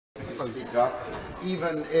Speaker.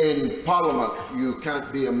 Even in Parliament, you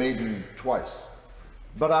can't be a maiden twice.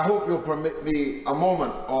 But I hope you'll permit me a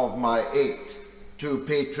moment of my 8 to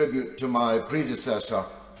pay tribute to my predecessor,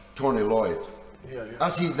 Tony Lloyd,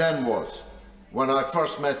 as he then was, when I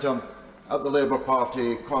first met him at the Labour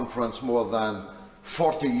Party conference more than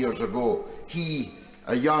 40 years ago. He,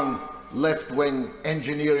 a young left-wing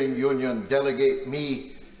engineering union delegate,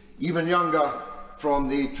 me, even younger, from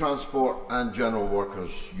the Transport and General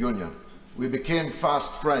Workers Union. We became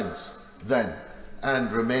fast friends then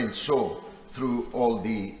and remained so through all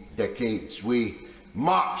the decades. We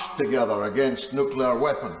marched together against nuclear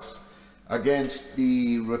weapons, against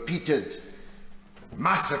the repeated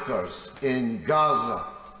massacres in Gaza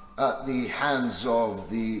at the hands of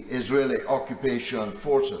the Israeli occupation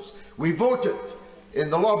forces. We voted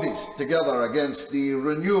in the lobbies together against the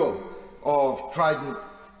renewal of Trident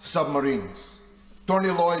submarines. Tony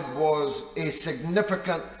Lloyd was a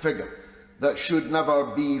significant figure that should never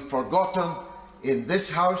be forgotten in this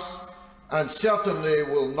House, and certainly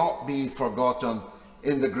will not be forgotten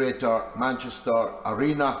in the Greater Manchester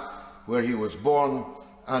arena, where he was born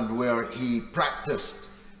and where he practiced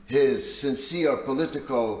his sincere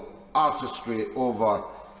political artistry over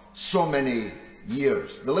so many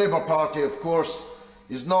years. The Labour Party, of course,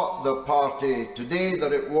 is not the party today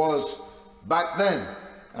that it was back then,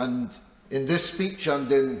 and in this speech and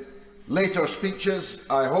in later speeches,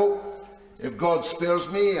 I hope, if God spares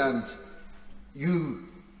me and you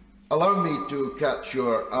allow me to catch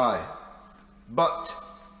your eye. But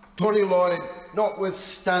Tony Lloyd,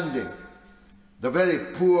 notwithstanding the very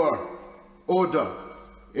poor odour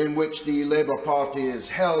in which the Labour Party is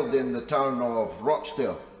held in the town of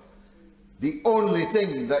Rochdale, the only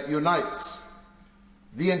thing that unites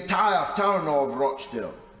the entire town of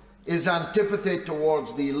Rochdale is antipathy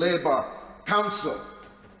towards the Labour Council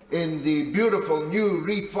in the beautiful new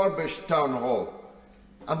refurbished town hall.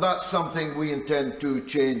 And that's something we intend to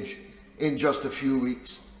change in just a few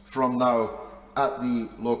weeks from now at the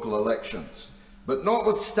local elections. But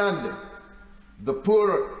notwithstanding the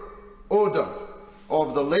poor odour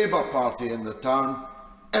of the Labour Party in the town,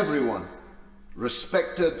 everyone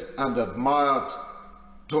respected and admired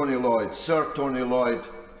Tony Lloyd, Sir Tony Lloyd,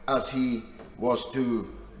 as he was to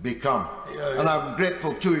become. And I'm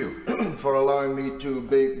grateful to you for allowing me to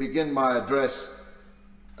begin my address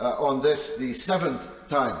on this, the 7th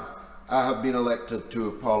time I have been elected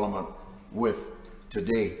to Parliament with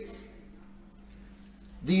today.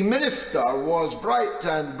 The minister was bright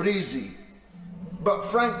and breezy, but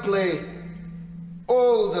frankly,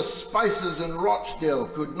 all the spices in Rochdale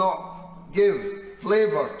could not give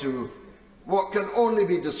flavour to what can only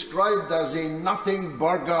be described as a nothing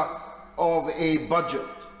burger of a budget.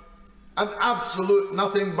 An absolute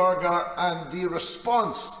nothing burger, and the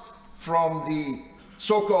response from the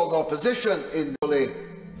so-called opposition in the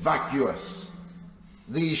vacuous.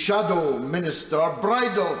 The shadow minister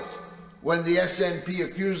bridled when the SNP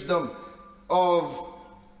accused them of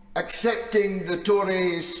accepting the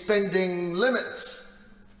Tory spending limits.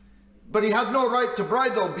 But he had no right to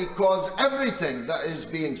bridle, because everything that is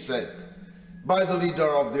being said by the leader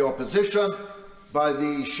of the opposition, by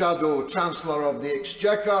the shadow Chancellor of the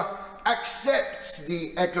Exchequer, accepts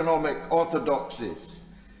the economic orthodoxies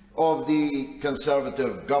of the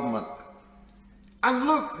Conservative government. And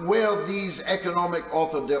look where these economic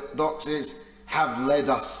orthodoxies have led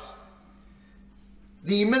us.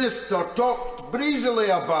 The minister talked breezily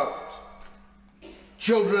about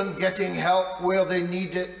children getting help where they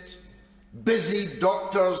need it, busy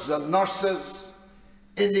doctors and nurses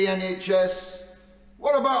in the NHS.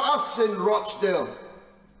 What about us in Rochdale?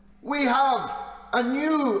 We have a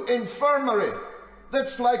new infirmary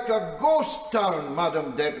that's like a ghost town,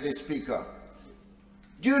 Madam Deputy Speaker.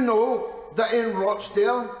 Do you know that in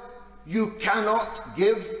Rochdale you cannot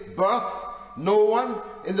give birth? No one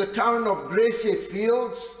in the town of Gracie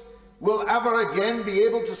Fields will ever again be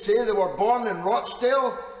able to say they were born in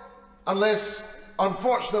Rochdale, unless,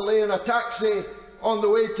 unfortunately, in a taxi on the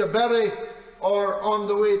way to Bury or on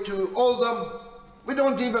the way to Oldham. We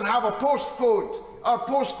don't even have a postcode. Our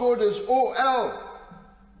postcode is OL,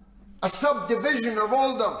 a subdivision of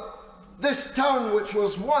Oldham. This town, which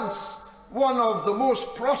was once one of the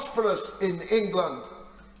most prosperous in England,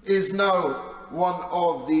 is now one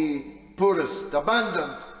of the poorest,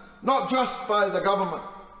 abandoned, not just by the government,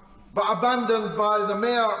 but abandoned by the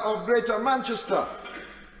Mayor of Greater Manchester,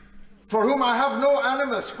 for whom I have no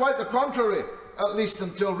animus, quite the contrary, at least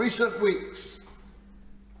until recent weeks.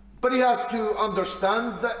 But he has to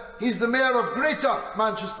understand that he's the Mayor of Greater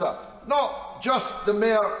Manchester, not just the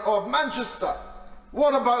Mayor of Manchester.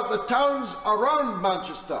 What about the towns around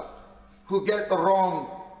Manchester who get the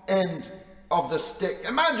wrong end of the stick.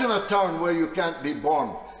 Imagine a town where you can't be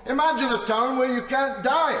born. Imagine a town where you can't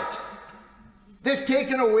die. They've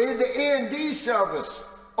taken away the A&D service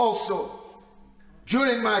also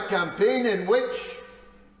during my campaign, in which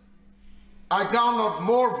I garnered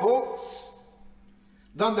more votes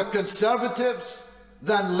than the Conservatives,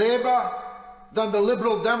 than Labour, than the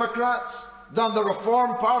Liberal Democrats, than the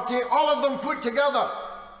Reform Party, all of them put together,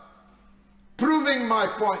 proving my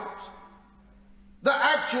point that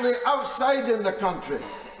actually outside in the country,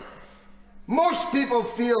 most people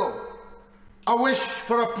feel a wish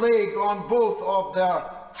for a plague on both of their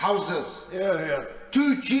houses.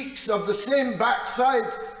 Two cheeks of the same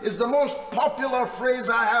backside is the most popular phrase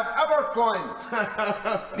I have ever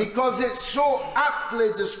coined, because it so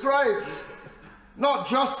aptly describes not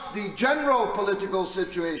just the general political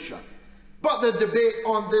situation, but the debate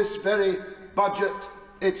on this very budget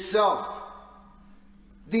itself.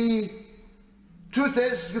 The truth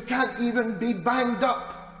is, you can't even be banged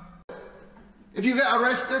up. If you get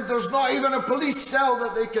arrested, there's not even a police cell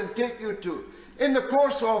that they can take you to. In the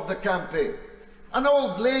course of the campaign, an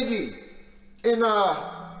old lady in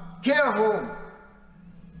a care home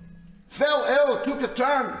fell ill, took a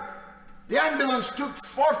turn. The ambulance took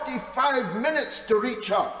 45 minutes to reach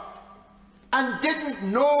her and didn't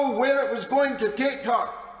know where it was going to take her.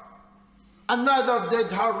 And neither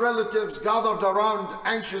did her relatives gathered around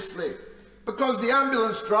anxiously, because the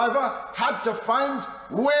ambulance driver had to find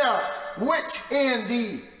which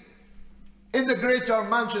A&D in the Greater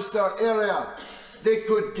Manchester area they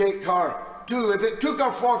could take her to. If it took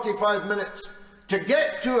her 45 minutes to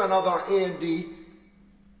get to another A&D,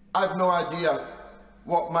 I've no idea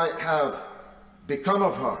what might have become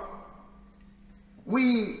of her.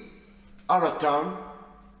 We are a town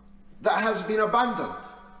that has been abandoned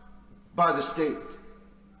by the state.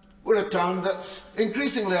 We're a town that's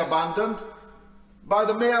increasingly abandoned by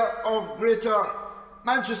the Mayor of Greater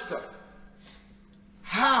Manchester.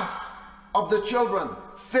 Half of the children,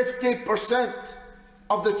 50%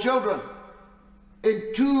 of the children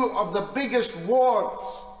in two of the biggest wards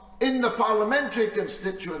in the parliamentary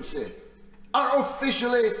constituency are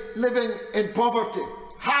officially living in poverty.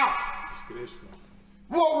 Half. Disgraceful.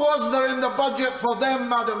 What was there in the budget for them,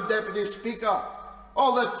 Madam Deputy Speaker?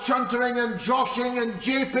 All the chuntering and joshing and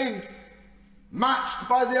japing matched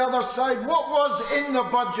by the other side. What was in the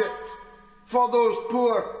budget for those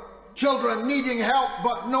poor children needing help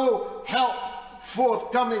but no help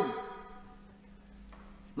forthcoming?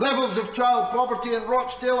 Levels of child poverty in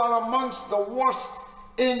Rochdale are amongst the worst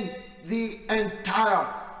in the entire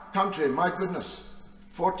country. My goodness,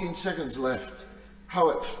 14 seconds left. How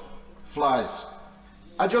it flies.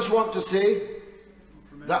 I just want to say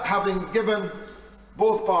that having given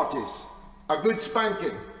both parties a good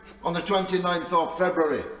spanking on the 29th of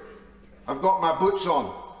February, I've got my boots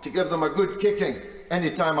on to give them a good kicking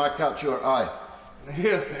anytime I catch your eye.